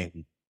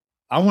playing,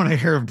 I want to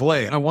hear him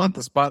play. I want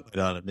the spotlight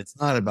on him. It's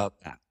not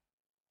about that.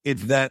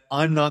 It's that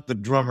I'm not the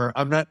drummer.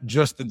 I'm not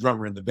just the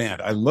drummer in the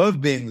band. I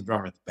love being the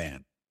drummer in the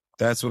band.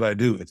 That's what I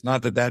do. It's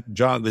not that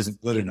job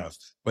isn't good enough,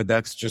 but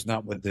that's just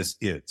not what this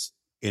is.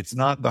 It's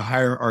not the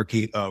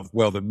hierarchy of,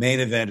 well, the main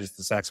event is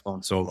the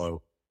saxophone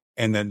solo,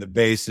 and then the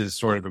bass is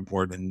sort of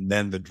important, and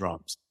then the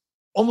drums.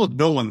 Almost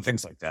no one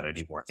thinks like that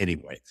anymore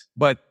anyway.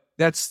 But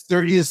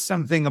there is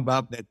something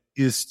about that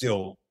is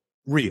still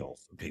real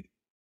for people.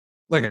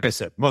 Like I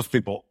said, most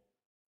people,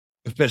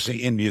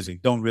 especially in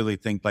music, don't really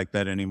think like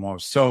that anymore.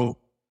 So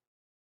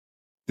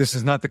this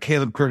is not the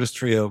Caleb Curtis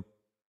trio.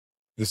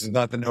 This is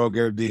not the Noah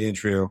Garabedian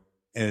trio.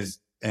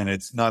 And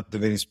it's not the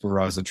Vinny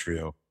Speraza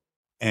trio.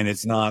 And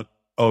it's not,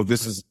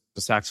 this is the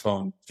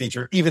saxophone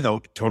feature, even though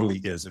it totally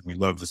is. And we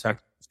love the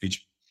saxophone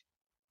feature.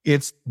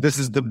 This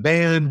is the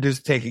band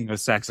is taking a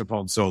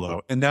saxophone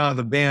solo. And now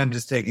the band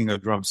is taking a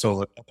drum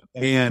solo. The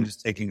band is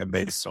taking a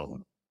bass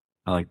solo.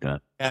 I like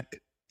that.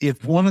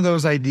 It's one of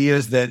those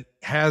ideas that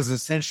has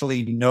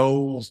essentially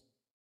nothing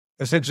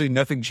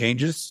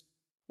changes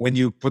when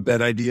you put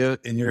that idea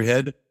in your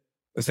head.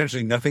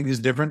 Essentially nothing is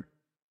different.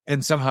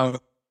 And somehow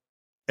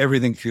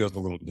everything feels a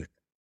little different.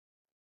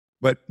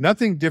 But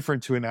nothing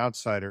different to an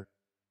outsider.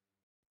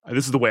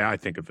 This is the way I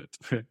think of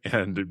it.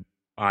 And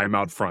I'm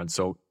out front.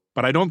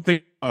 But I don't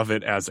think of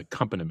it as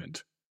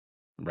accompaniment,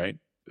 right?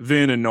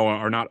 Vin and Noah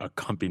are not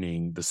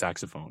accompanying the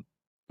saxophone.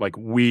 Like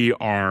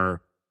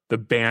the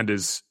band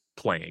is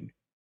playing.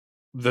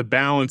 The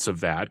balance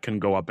of that can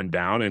go up and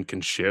down and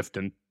can shift,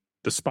 and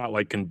the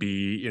spotlight can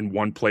be in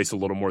one place a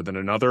little more than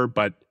another,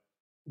 but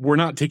we're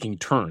not taking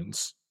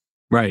turns.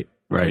 Right.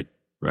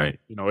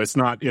 You know, it's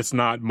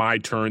not my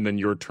turn, then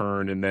your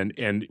turn,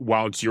 and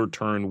while it's your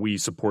turn, we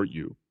support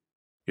you.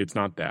 It's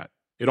not that.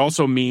 It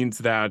also means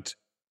that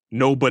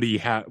nobody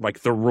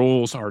the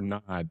roles are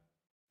not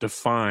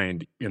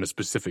defined in a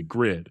specific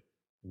grid.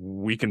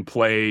 We can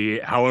play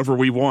however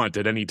we want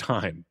at any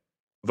time.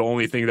 The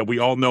only thing that we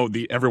all know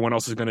everyone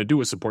else is going to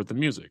do is support the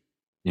music.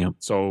 Yeah.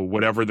 So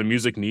whatever the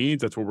music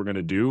needs, that's what we're going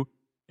to do.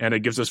 And it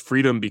gives us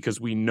freedom because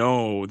we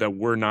know that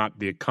we're not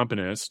the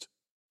accompanist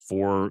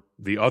for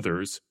the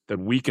others, that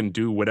we can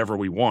do whatever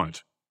we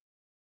want.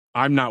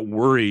 I'm not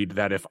worried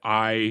that if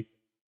I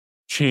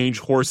change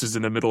horses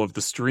in the middle of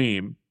the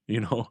stream,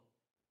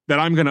 that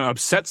I'm going to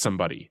upset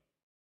somebody,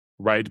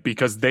 right?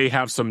 Because they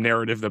have some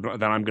narrative that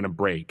I'm going to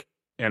break,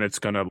 and it's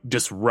going to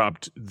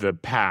disrupt the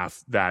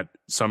path that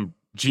some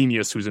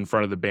genius who's in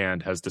front of the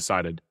band has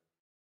decided.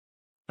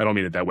 I don't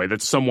mean it that way.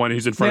 That someone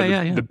who's in front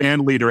of the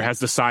band leader has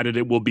decided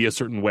it will be a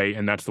certain way,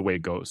 and that's the way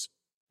it goes.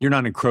 You're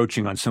not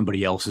encroaching on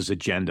somebody else's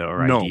agenda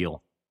or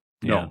ideal.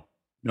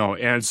 No.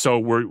 And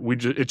so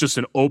it's just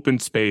an open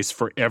space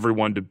for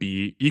everyone to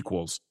be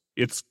equals.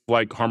 It's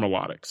like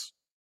harmonics.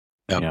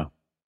 Yeah.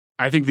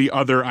 I think the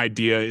other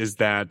idea is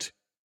that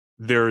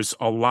there's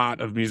a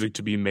lot of music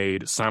to be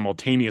made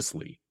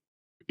simultaneously.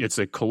 It's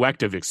a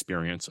collective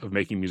experience of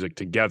making music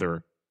together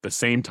at the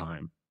same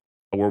time,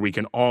 where we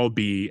can all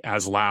be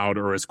as loud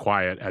or as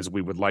quiet as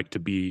we would like to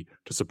be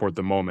to support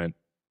the moment.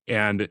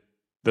 And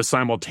the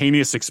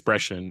simultaneous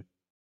expression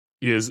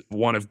is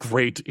one of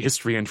great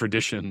history and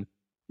tradition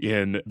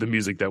in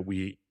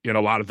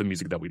a lot of the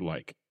music that we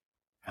like.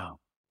 Yeah.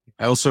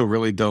 I also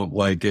really don't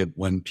like it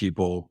when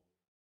people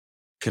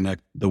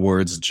connect the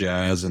words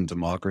jazz and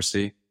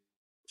democracy.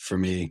 For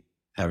me,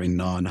 having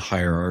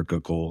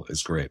non-hierarchical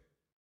is great.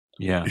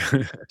 Yeah.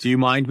 Do you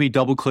mind me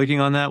double clicking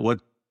on that?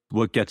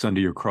 What gets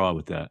under your craw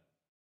with that?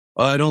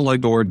 I don't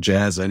like the word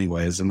jazz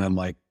anyways. And then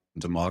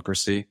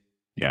democracy.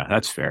 Yeah,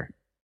 that's fair.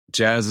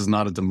 Jazz is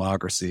not a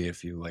democracy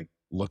if you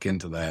look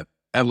into that.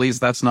 At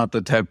least that's not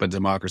the type of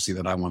democracy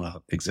that I want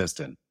to exist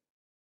in.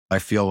 I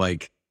feel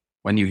like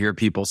when you hear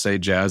people say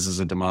jazz is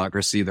a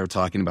democracy, they're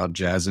talking about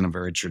jazz in a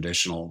very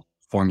traditional,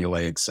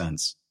 formulaic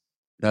sense.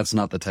 That's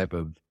not the type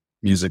of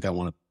music I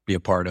want to be a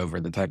part of,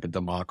 or the type of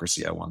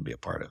democracy I want to be a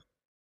part of.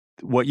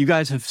 What you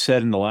guys have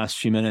said in the last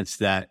few minutes,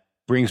 that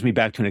brings me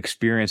back to an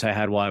experience I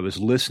had while I was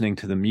listening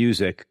to the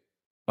music.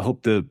 I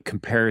hope the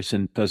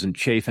comparison doesn't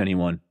chafe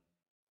anyone.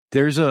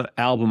 There's an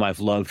album I've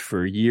loved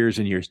for years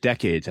and years,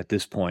 decades at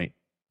this point.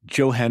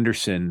 Joe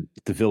Henderson,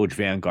 The Village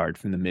Vanguard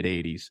from the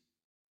mid-'80s.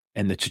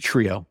 And it's a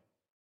trio.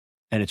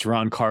 and it's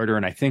Ron Carter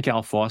and I think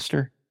Al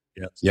Foster.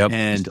 Yep.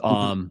 And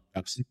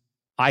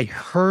I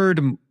heard,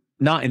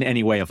 not in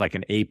any way of like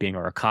an aping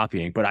or a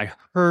copying, but I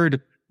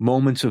heard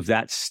moments of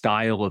that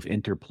style of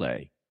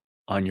interplay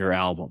on your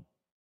album.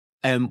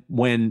 And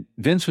when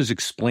Vince was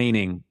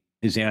explaining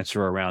his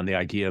answer around the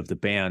idea of the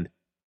band,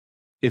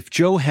 if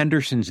Joe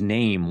Henderson's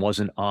name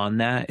wasn't on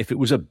that, if it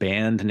was a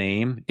band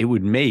name, it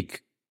would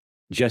make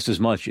just as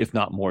much, if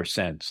not more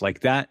sense. Like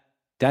that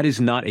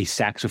is not a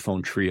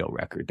saxophone trio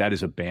record. That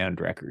is a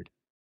band record.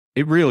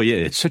 It really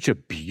is. It's such a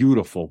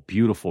beautiful,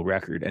 beautiful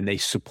record, and they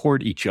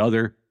support each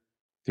other.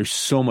 There's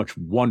so much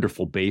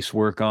wonderful bass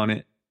work on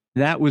it.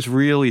 That was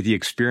really the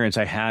experience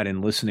I had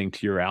in listening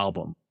to your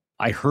album.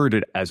 I heard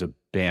it as a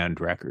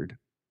band record.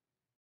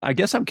 I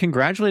guess I'm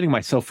congratulating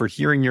myself for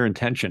hearing your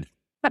intention.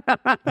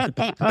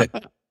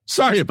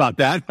 Sorry about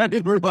that. I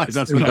didn't realize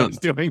that's what I was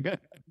doing.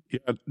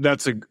 Yeah,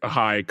 that's a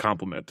high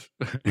compliment.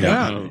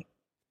 Yeah.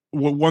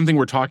 Well, one thing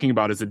we're talking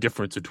about is the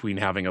difference between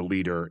having a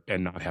leader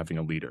and not having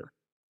a leader.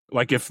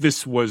 Like if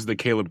this was the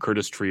Caleb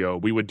Curtis trio,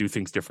 we would do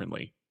things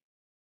differently,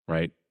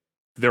 right?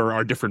 There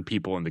are different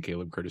people in the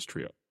Caleb Curtis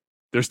trio.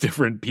 There's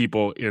different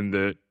people in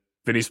the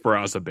Vinny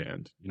Sperrazza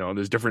band. You know,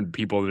 there's different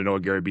people in the Noah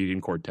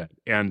Garabedian quartet.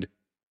 And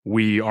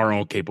we are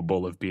all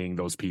capable of being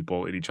those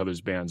people in each other's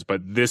bands.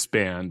 But this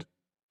band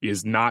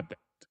is not that.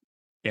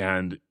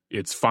 And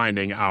it's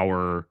finding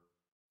our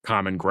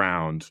common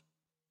ground,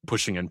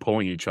 pushing and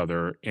pulling each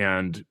other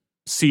and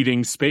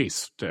ceding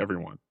space to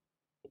everyone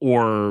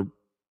or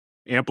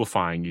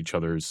amplifying each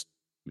other's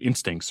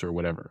instincts or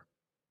whatever.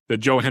 The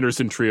Joe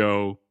Henderson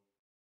trio,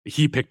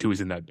 he picked who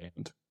was in that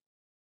band.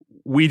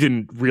 We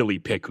didn't really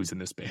pick who's in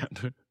this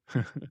band.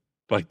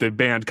 Like the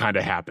band kind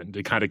of happened.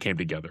 It kind of came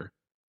together.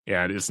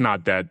 And it's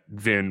not that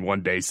Vin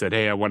one day said,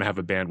 hey, I want to have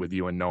a band with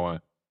you and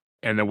Noah.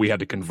 And then we had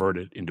to convert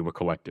it into a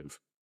collective.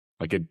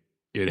 Like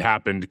it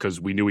happened because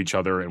we knew each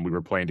other and we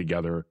were playing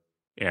together.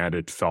 And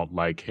it felt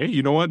like, hey,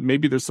 you know what?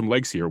 Maybe there's some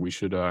legs here. We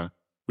should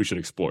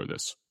explore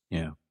this.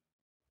 Yeah.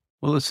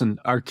 Well, listen,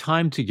 our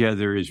time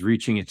together is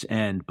reaching its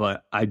end,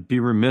 but I'd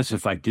be remiss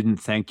if I didn't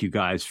thank you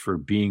guys for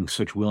being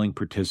such willing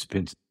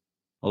participants.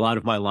 A lot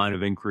of my line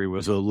of inquiry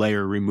was a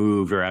layer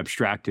removed or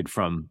abstracted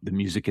from the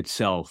music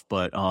itself,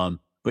 but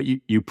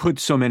you put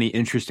so many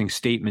interesting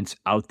statements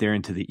out there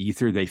into the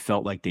ether. They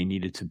felt like they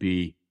needed to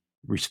be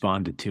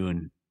responded to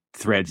and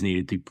threads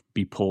needed to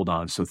be pulled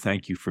on. So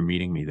thank you for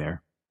meeting me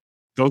there.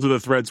 Those are the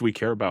threads we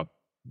care about.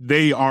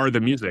 They are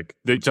the music.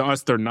 To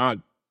us, they're not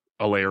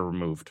a layer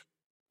removed.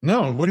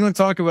 No, what do you want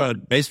to talk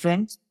about? Bass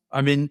drums?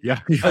 I mean, Yeah.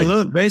 I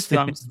love bass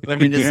drums. I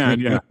mean,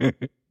 Yeah.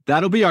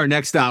 That'll be our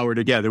next hour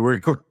together.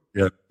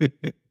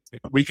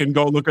 We can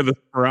go look at the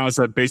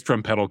Sperrazza bass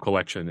drum pedal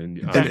collection. And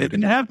that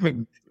didn't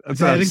happen.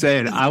 That's what I'm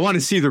saying. I want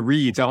to see the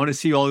reeds. I want to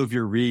see all of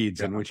your reeds.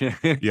 Yeah. And which,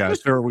 yeah,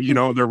 sure. You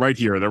know, they're right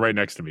here. They're right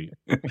next to me.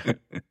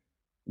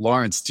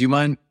 Lawrence, do you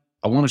mind?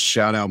 I want to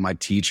shout out my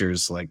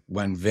teachers, like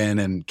when Vin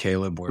and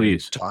Caleb were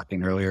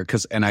talking earlier,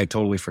 and I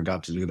totally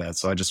forgot to do that.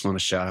 So I just want to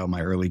shout out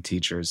my early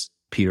teachers,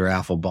 Peter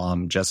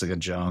Affelbaum, Jessica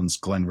Jones,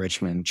 Glenn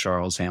Richmond,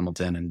 Charles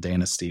Hamilton, and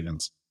Dana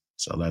Stevens.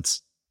 So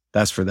that's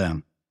for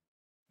them.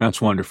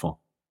 That's wonderful.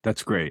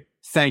 That's great.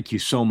 Thank you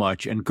so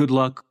much. And good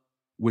luck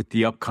with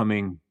the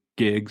upcoming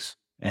gigs.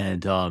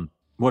 And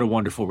what a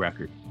wonderful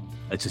record.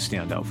 It's a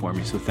standout for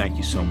me. So thank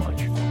you so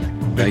much.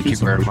 Thank you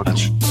very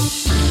much.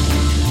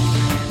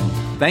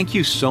 Thank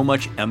you so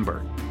much,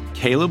 EMBER,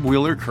 Caleb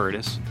Wheeler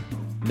Curtis,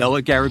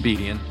 Noah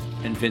Garabedian,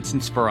 and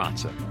Vincent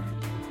Sperrazza.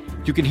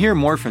 You can hear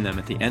more from them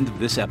at the end of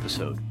this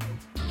episode.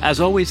 As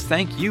always,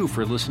 thank you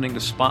for listening to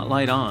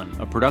Spotlight On,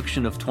 a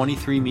production of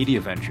 23 Media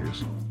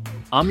Ventures.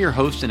 I'm your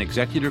host and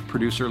executive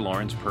producer,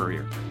 Lawrence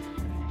Purrier.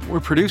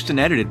 We're produced and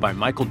edited by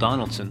Michael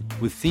Donaldson,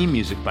 with theme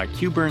music by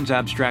Q Burn's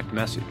Abstract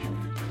Message.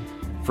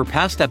 For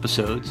past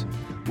episodes,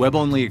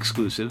 web-only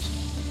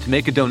exclusives, to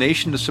make a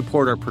donation to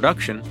support our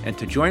production, and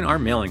to join our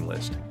mailing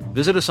list,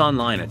 visit us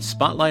online at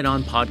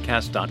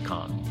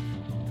spotlightonpodcast.com.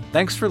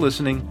 Thanks for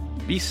listening,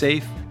 be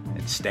safe,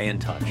 and stay in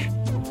touch.